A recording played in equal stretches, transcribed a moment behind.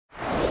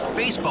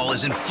Baseball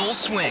is in full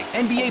swing.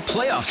 NBA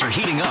playoffs are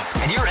heating up,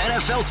 and your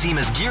NFL team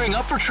is gearing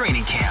up for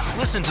training camp.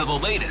 Listen to the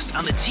latest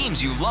on the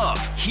teams you love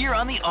here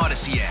on the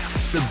Odyssey app.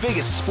 The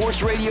biggest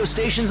sports radio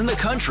stations in the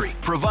country,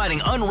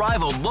 providing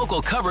unrivaled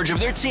local coverage of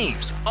their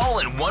teams, all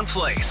in one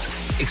place.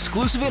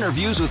 Exclusive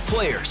interviews with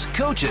players,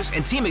 coaches,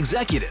 and team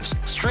executives,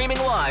 streaming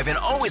live and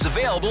always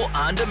available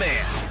on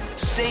demand.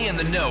 Stay in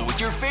the know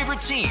with your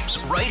favorite teams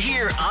right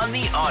here on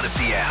the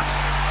Odyssey app.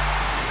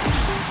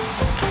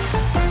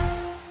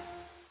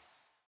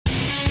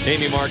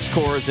 Amy Marks,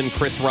 Kors, and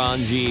Chris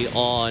Ranji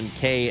on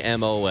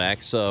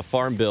KMOX.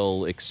 Farm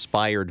Bill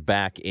expired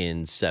back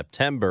in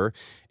September,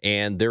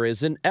 and there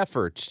is an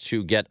effort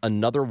to get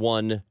another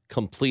one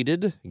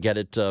completed, get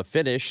it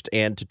finished.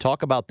 And to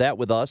talk about that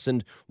with us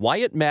and why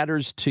it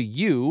matters to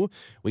you,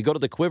 we go to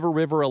the Quiver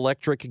River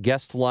Electric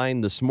guest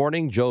line this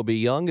morning. Joby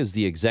Young is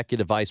the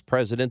Executive Vice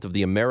President of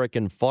the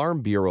American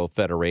Farm Bureau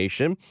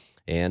Federation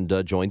and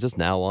joins us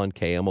now on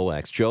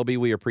KMOX. Joby,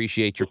 we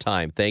appreciate your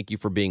time. Thank you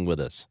for being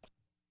with us.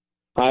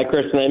 Hi,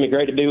 Chris and Amy.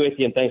 Great to be with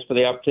you, and thanks for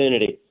the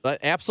opportunity.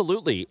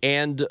 Absolutely.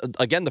 And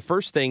again, the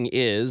first thing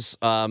is,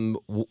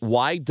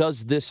 why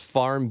does this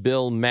farm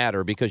bill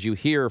matter? Because you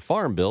hear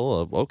farm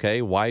bill,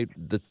 okay, why?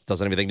 That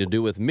doesn't have anything to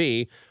do with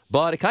me,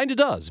 but it kind of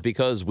does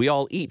because we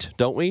all eat,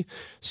 don't we?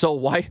 So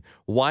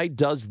why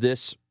does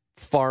this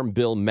farm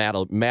bill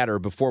matter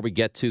before we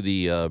get to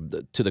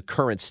the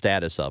current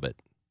status of it?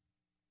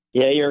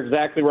 Yeah, you're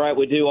exactly right.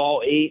 We do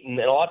all eat,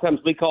 and a lot of times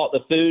we call it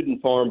the food and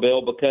farm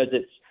bill because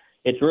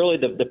it's really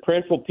the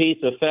principal piece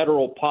of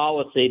federal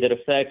policy that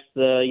affects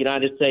the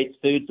United States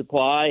food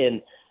supply,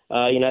 and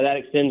that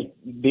extends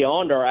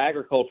beyond our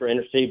agriculture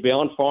industry,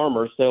 beyond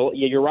farmers. So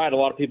you're right. A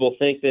lot of people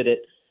think that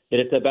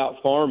it's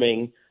about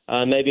farming,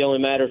 maybe only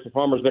matters to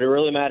farmers, but it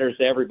really matters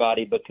to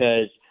everybody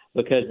because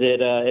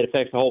it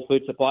affects the whole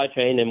food supply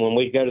chain. And when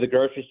we go to the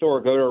grocery store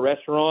or go to a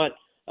restaurant,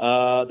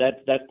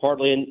 that's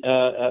partly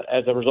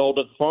as a result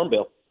of the farm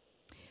bill.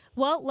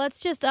 Well, let's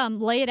just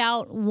lay it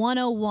out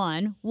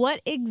 101.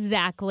 What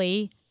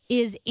exactly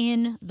is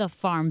in the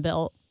Farm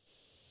Bill?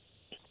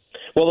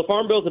 Well, the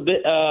Farm Bill is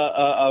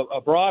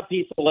a broad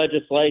piece of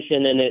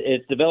legislation, and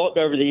it's developed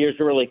over the years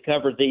to really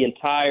cover the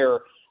entire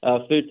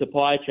food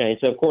supply chain.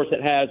 So, of course,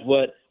 it has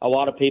what a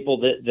lot of people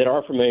that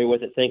are familiar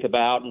with it think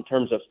about in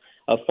terms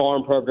of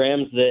farm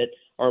programs that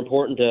are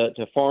important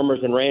to farmers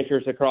and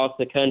ranchers across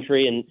the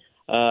country, and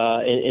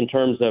in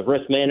terms of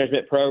risk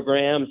management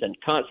programs and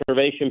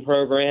conservation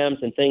programs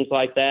and things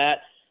like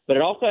that. But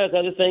it also has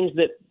other things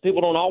that people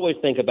don't always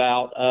think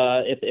about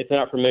if they're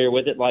not familiar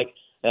with it, like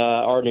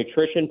our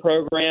nutrition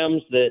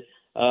programs that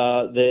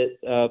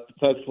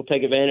folks will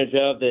take advantage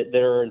of that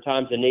are in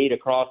times of need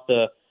across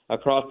the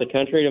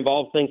country. It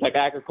involves things like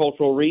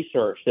agricultural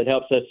research that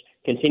helps us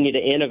continue to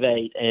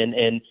innovate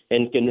and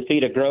can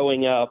feed a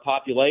growing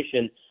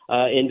population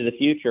into the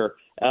future.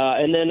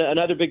 And then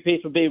another big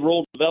piece would be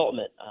rural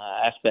development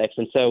aspects.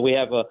 And so we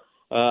have a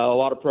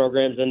lot of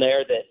programs in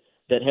there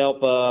that help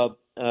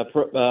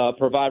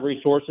provide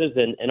resources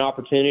and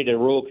opportunity to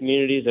rural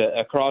communities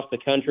across the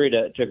country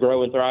to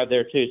grow and thrive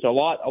there too. So a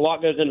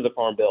lot goes into the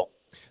Farm Bill.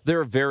 There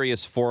are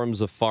various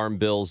forms of farm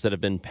bills that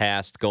have been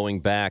passed going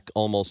back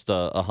almost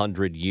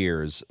 100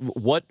 years.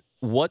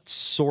 What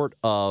sort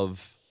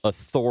of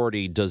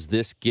authority does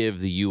this give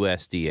the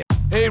USDA?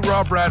 Hey,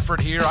 Rob Bradford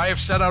here. I have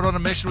set out on a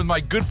mission with my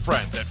good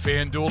friends at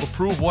FanDuel to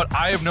prove what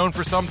I have known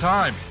for some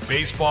time.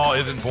 Baseball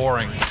isn't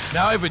boring.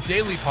 Now I have a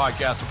daily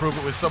podcast to prove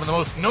it with some of the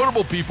most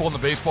notable people in the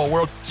baseball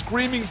world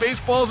screaming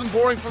baseball isn't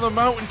boring from the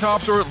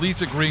mountaintops, or at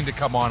least agreeing to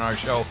come on our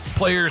show.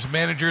 Players,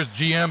 managers,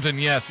 GMs, and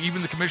yes,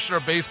 even the commissioner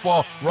of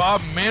baseball,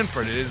 Rob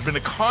Manfred. It has been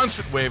a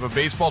constant wave of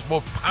baseball's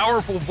most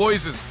powerful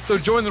voices. So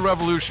join the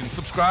revolution.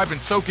 Subscribe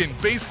and soak in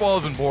Baseball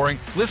Isn't Boring.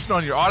 Listen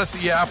on your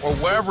Odyssey app or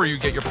wherever you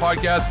get your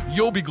podcasts.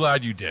 You'll be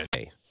glad you did.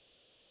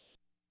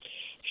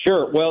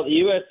 Sure. Well, the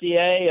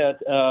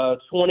USDA,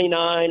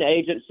 29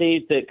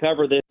 agencies that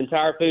cover the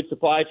entire food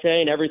supply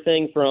chain,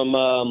 everything from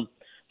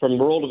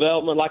rural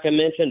development, like I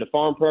mentioned, to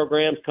farm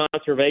programs,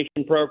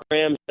 conservation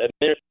programs,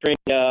 administering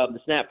the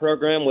SNAP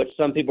program, which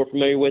some people are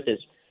familiar with as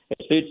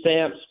food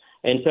stamps.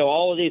 And so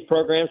all of these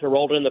programs are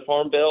rolled in the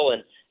Farm Bill,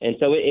 and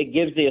so it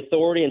gives the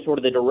authority and sort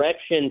of the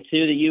direction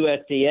to the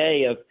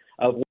USDA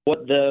of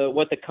what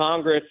the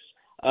Congress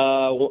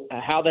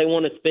how they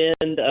want to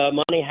spend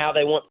money, how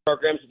they want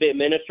programs to be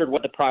administered,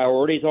 what the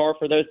priorities are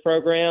for those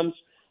programs,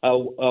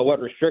 what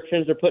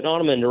restrictions they're putting on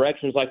them, and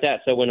directions like that.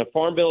 So when a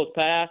farm bill is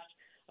passed,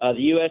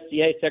 the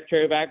USDA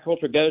Secretary of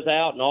Agriculture goes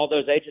out, and all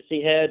those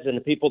agency heads and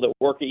the people that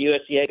work at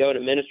USDA go and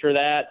administer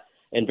that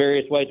in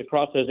various ways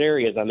across those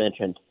areas I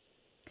mentioned.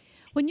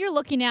 When you're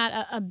looking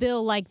at a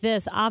bill like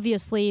this,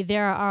 obviously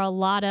there are a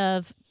lot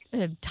of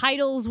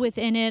titles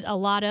within it, a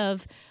lot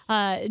of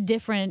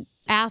different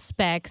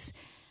aspects.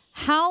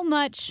 How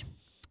much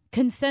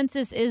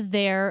consensus is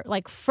there,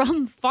 like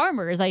from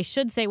farmers, I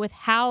should say, with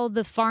how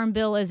the Farm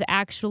Bill is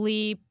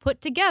actually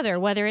put together,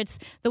 whether it's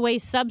the way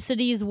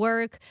subsidies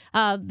work,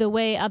 the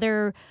way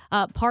other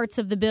parts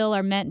of the bill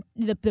are meant,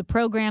 the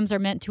programs are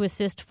meant to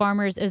assist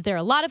farmers? Is there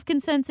a lot of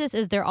consensus?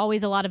 Is there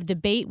always a lot of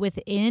debate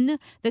within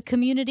the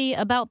community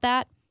about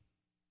that?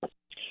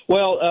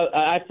 Well,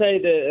 I'd say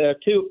the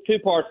two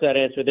parts to that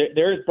answer.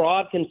 There is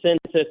broad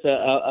consensus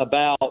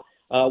about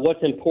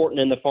what's important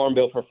in the Farm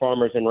Bill for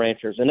farmers and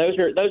ranchers, and those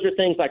are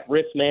things like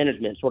risk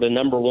management, sort of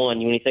number one.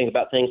 When you think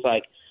about things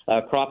like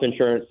crop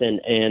insurance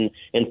and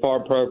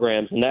farm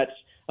programs, and that's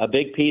a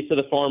big piece of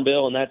the Farm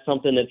Bill, and that's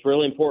something that's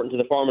really important to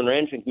the farm and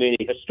ranching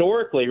community.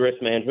 Historically,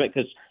 risk management,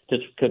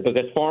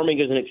 because farming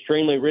is an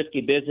extremely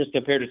risky business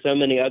compared to so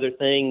many other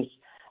things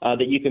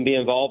that you can be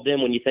involved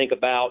in when you think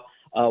about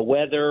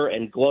weather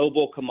and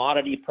global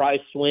commodity price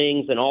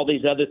swings and all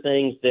these other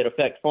things that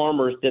affect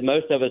farmers that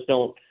most of us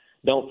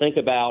don't think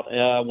about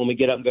when we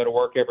get up and go to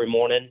work every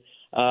morning.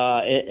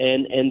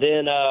 And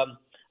then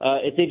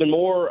it's even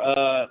more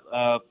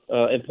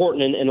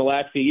important in the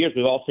last few years.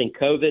 We've all seen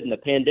COVID and the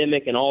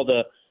pandemic and all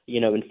the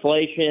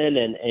inflation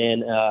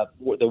and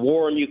the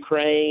war in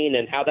Ukraine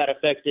and how that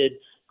affected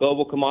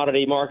global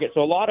commodity markets.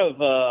 So a lot of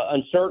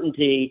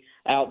uncertainty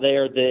out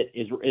there that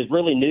is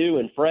really new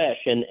and fresh,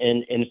 and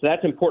so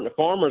that's important to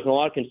farmers, and a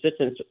lot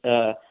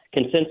of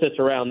consensus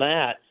around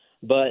that.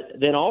 But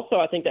then also,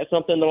 I think that's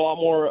something that a lot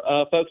more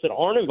folks that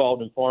aren't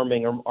involved in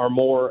farming are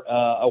more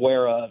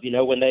aware of.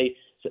 When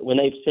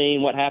they've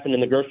seen what happened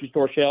in the grocery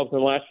store shelves in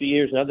the last few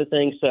years and other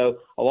things. So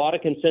a lot of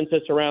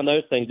consensus around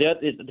those things.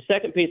 The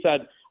second piece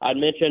I'd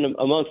mention,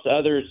 amongst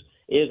others,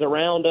 is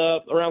around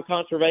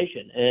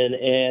conservation,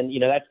 and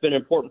that's been an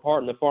important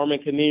part in the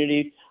farming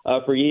community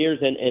for years,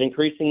 and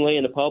increasingly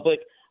in the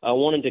public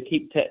wanting to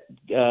keep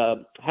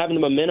having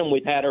the momentum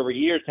we've had over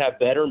years to have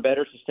better and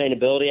better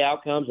sustainability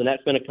outcomes, and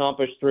that's been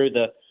accomplished through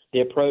the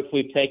approach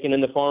we've taken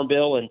in the Farm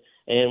Bill,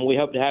 and we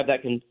hope to have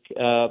that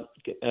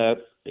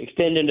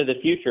extend into the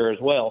future as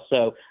well.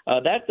 So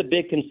that's the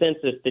big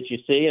consensus that you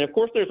see, and of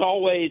course there's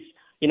always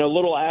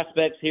little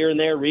aspects here and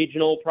there,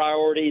 regional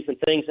priorities and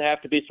things that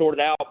have to be sorted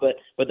out.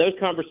 But those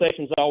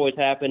conversations always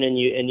happen, and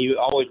you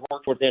always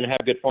work towards them and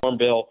have a good farm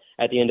bill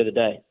at the end of the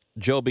day.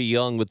 Joby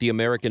Young with the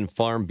American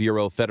Farm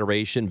Bureau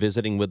Federation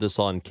visiting with us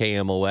on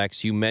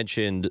KMOX. You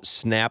mentioned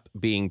SNAP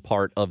being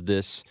part of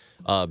this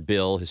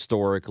bill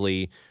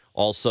historically.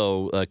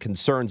 Also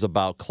concerns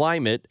about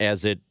climate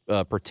as it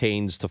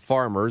pertains to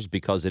farmers,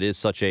 because it is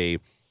such a,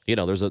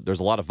 there's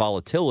a lot of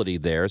volatility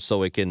there,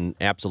 so it can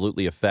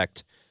absolutely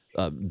affect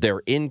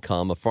their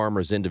income, a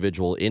farmer's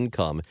individual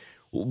income.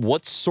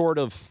 What sort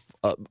of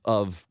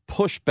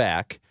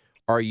pushback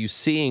are you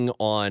seeing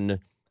on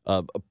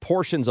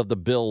portions of the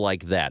bill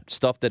like that,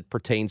 stuff that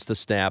pertains to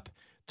SNAP,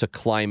 to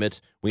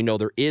climate? We know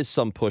there is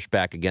some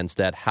pushback against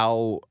that.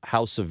 How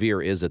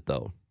severe is it,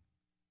 though?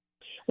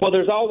 Well,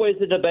 there's always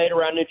a debate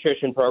around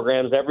nutrition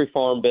programs, every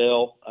farm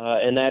bill,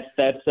 and that's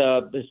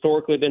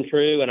historically been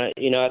true, and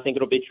I think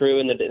it'll be true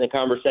in the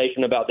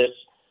conversation about this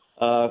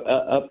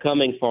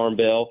upcoming farm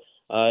bill.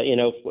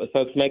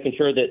 Folks making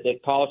sure that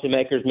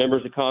policymakers,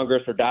 members of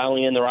Congress, are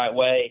dialing in the right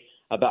way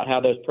about how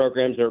those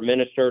programs are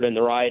administered and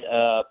the right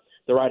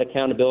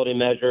accountability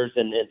measures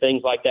and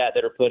things like that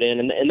are put in,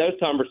 and those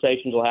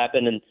conversations will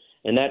happen,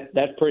 and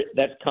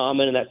that's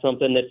common, and that's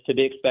something that's to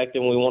be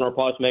expected. And we want our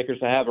policymakers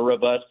to have a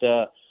robust,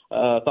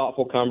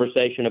 thoughtful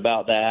conversation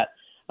about that.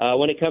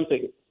 When it comes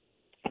to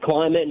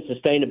climate and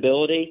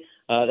sustainability,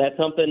 that's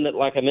something that,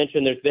 like I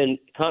mentioned, there's been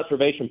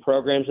conservation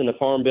programs in the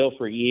Farm Bill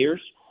for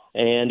years.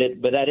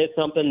 But that is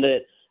something that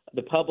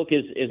the public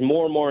is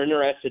more and more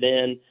interested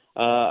in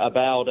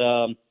about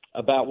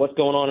what's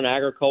going on in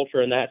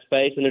agriculture in that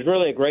space. And there's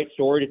really a great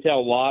story to tell.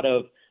 A lot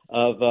of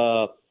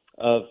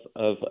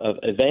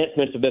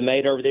advancements have been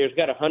made over there. It's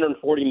got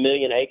 140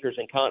 million acres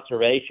in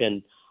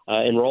conservation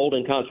enrolled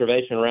in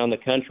conservation around the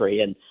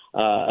country, and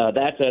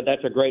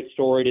that's a great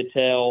story to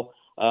tell.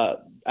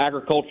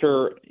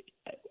 Agriculture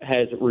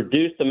has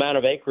reduced the amount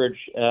of acreage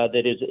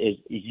that is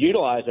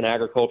utilized in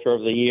agriculture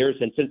over the years.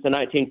 And since the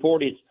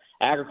 1940s,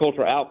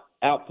 agricultural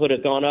output has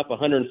gone up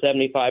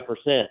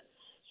 175%.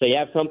 So you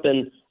have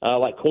something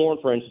like corn,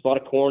 for instance, a lot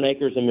of corn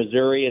acres in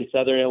Missouri and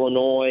southern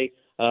Illinois.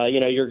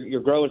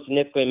 You're growing a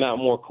significant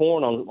amount more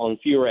corn on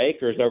fewer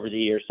acres over the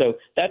years. So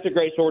that's a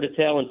great story to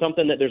tell, and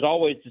something that there's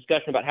always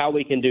discussion about how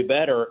we can do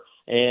better.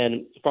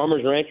 And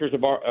farmers and ranchers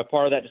are a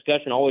part of that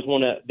discussion, always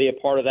want to be a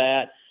part of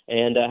that,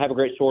 and have a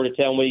great story to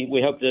tell. And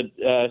we hope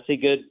to see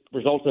good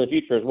results in the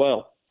future as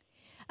well.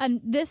 And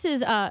this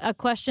is a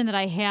question that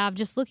I have,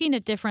 just looking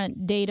at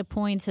different data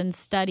points and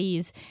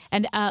studies,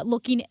 and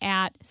looking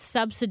at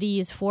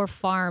subsidies for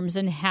farms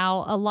and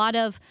how a lot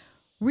of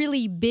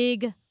really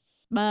big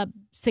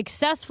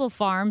successful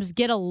farms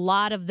get a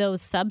lot of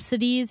those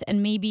subsidies,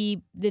 and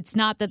maybe it's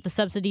not that the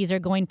subsidies are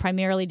going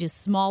primarily to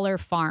smaller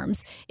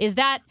farms. Is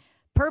that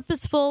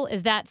purposeful?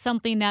 Is that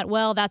something that,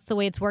 that's the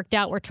way it's worked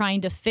out, we're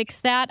trying to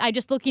fix that? I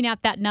just looking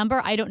at that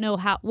number, I don't know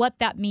what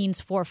that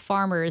means for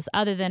farmers,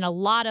 other than a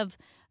lot of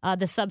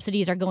the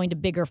subsidies are going to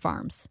bigger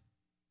farms.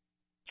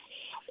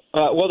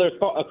 Well, there's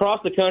across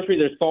the country.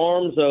 There's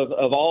farms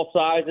of all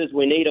sizes.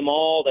 We need them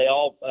all. They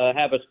all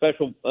have a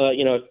special,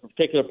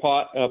 particular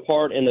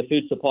part in the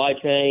food supply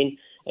chain.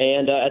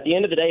 And at the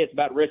end of the day, it's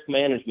about risk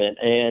management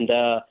and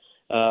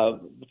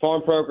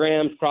farm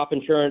programs, crop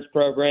insurance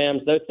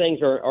programs. Those things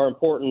are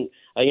important.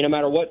 No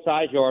matter what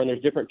size you are, and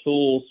there's different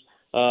tools,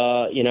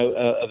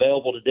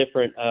 available to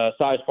different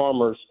size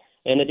farmers.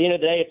 And at the end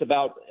of the day, it's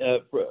about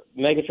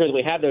making sure that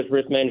we have those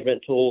risk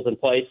management tools in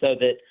place so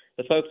that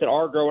the folks that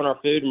are growing our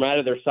food, no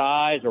matter their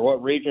size or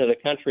what region of the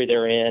country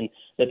they're in,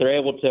 that they're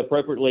able to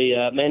appropriately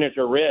manage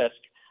their risk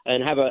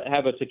and have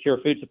a secure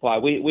food supply.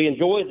 We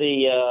enjoy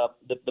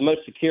the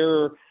most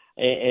secure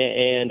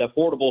and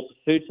affordable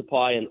food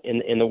supply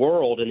in the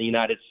world in the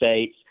United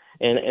States,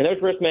 and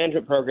those risk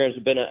management programs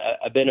have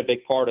been a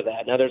big part of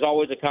that. Now, there's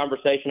always a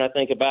conversation I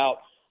think about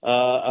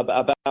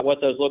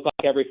what those look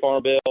like every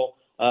farm bill.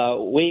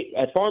 We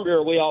at Farm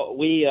Bureau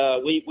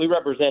we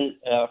represent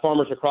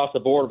farmers across the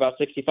board. About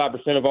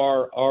 65% of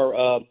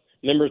our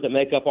members that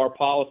make up our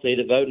policy,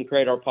 that vote and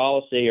create our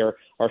policy, are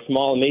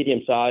small and medium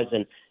sized,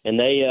 and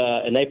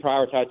they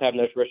prioritize having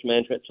those risk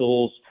management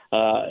tools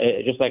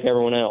just like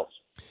everyone else.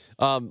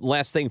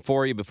 Last thing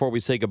for you before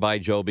we say goodbye,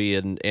 Joby,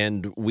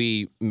 and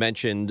we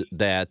mentioned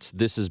that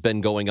this has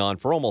been going on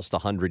for almost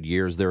 100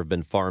 years. There have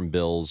been farm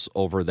bills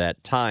over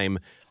that time.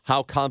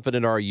 How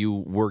confident are you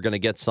we're going to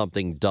get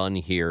something done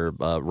here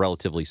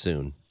relatively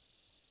soon?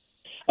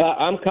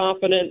 I'm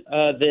confident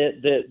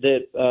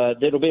that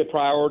it'll be a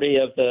priority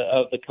of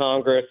the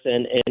Congress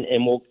and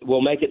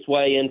will make its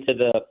way into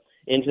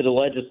the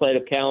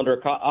legislative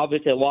calendar.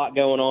 Obviously, a lot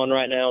going on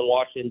right now in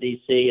Washington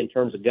D.C. in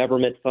terms of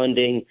government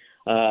funding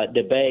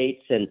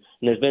debates, and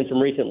there's been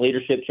some recent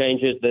leadership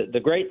changes.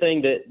 The great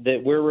thing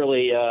that we're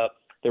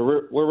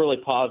really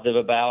positive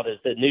about is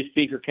that new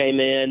speaker came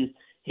in.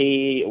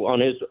 He, on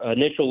his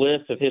initial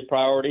list of his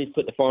priorities,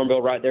 put the Farm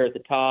Bill right there at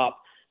the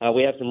top.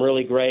 We have some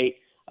really great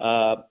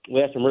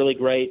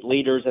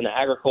leaders in the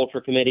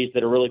agriculture committees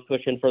that are really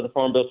pushing for the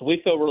Farm Bill. So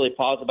we feel really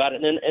positive about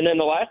it. And then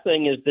the last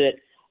thing is that,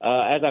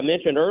 as I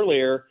mentioned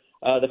earlier,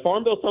 the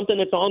Farm Bill is something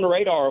that's on the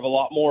radar of a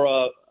lot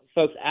more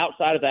folks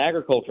outside of the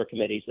agriculture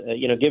committees.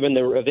 Given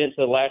the events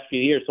of the last few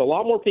years, so a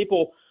lot more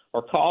people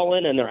are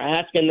calling and they're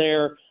asking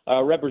their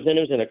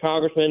representatives and their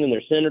congressmen and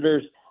their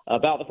senators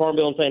about the Farm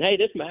Bill and saying, hey,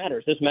 this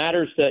matters. This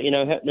matters to,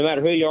 no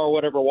matter who you are,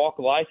 whatever walk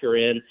of life you're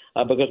in,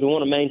 because we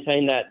want to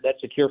maintain that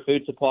secure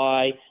food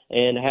supply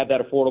and have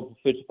that affordable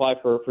food supply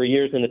for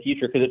years in the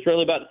future, because it's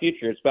really about the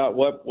future. It's about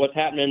what's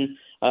happening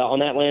on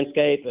that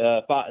landscape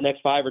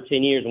next 5 or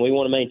 10 years, and we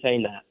want to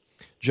maintain that.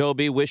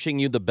 Joby, wishing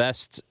you the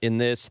best in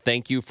this.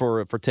 Thank you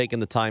for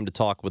taking the time to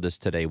talk with us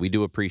today. We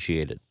do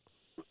appreciate it.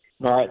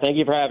 All right. Thank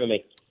you for having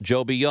me.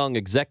 Joby Young,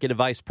 Executive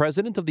Vice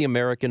President of the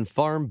American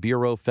Farm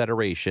Bureau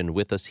Federation,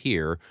 with us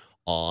here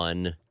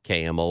on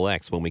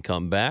KMOX. When we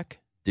come back,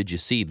 did you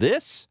see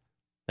this?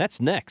 That's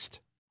next.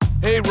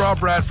 Hey, Rob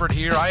Bradford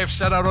here. I have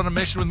set out on a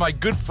mission with my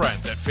good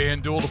friends at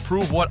FanDuel to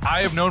prove what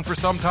I have known for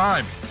some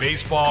time.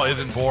 Baseball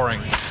isn't boring.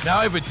 Now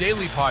I have a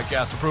daily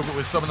podcast to prove it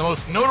with some of the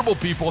most notable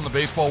people in the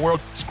baseball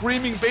world,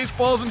 screaming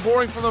baseball isn't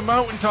boring from the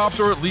mountaintops,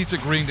 or at least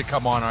agreeing to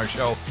come on our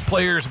show.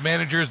 Players,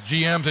 managers,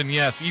 GMs, and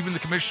yes, even the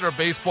commissioner of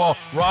baseball,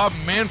 Rob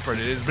Manfred.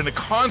 It has been a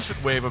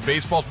constant wave of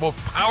baseball's most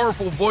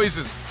powerful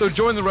voices. So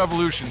join the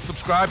revolution.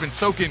 Subscribe and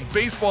soak in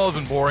Baseball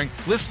Isn't Boring.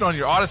 Listen on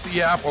your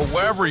Odyssey app or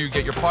wherever you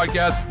get your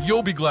podcasts.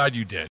 You'll be glad you did.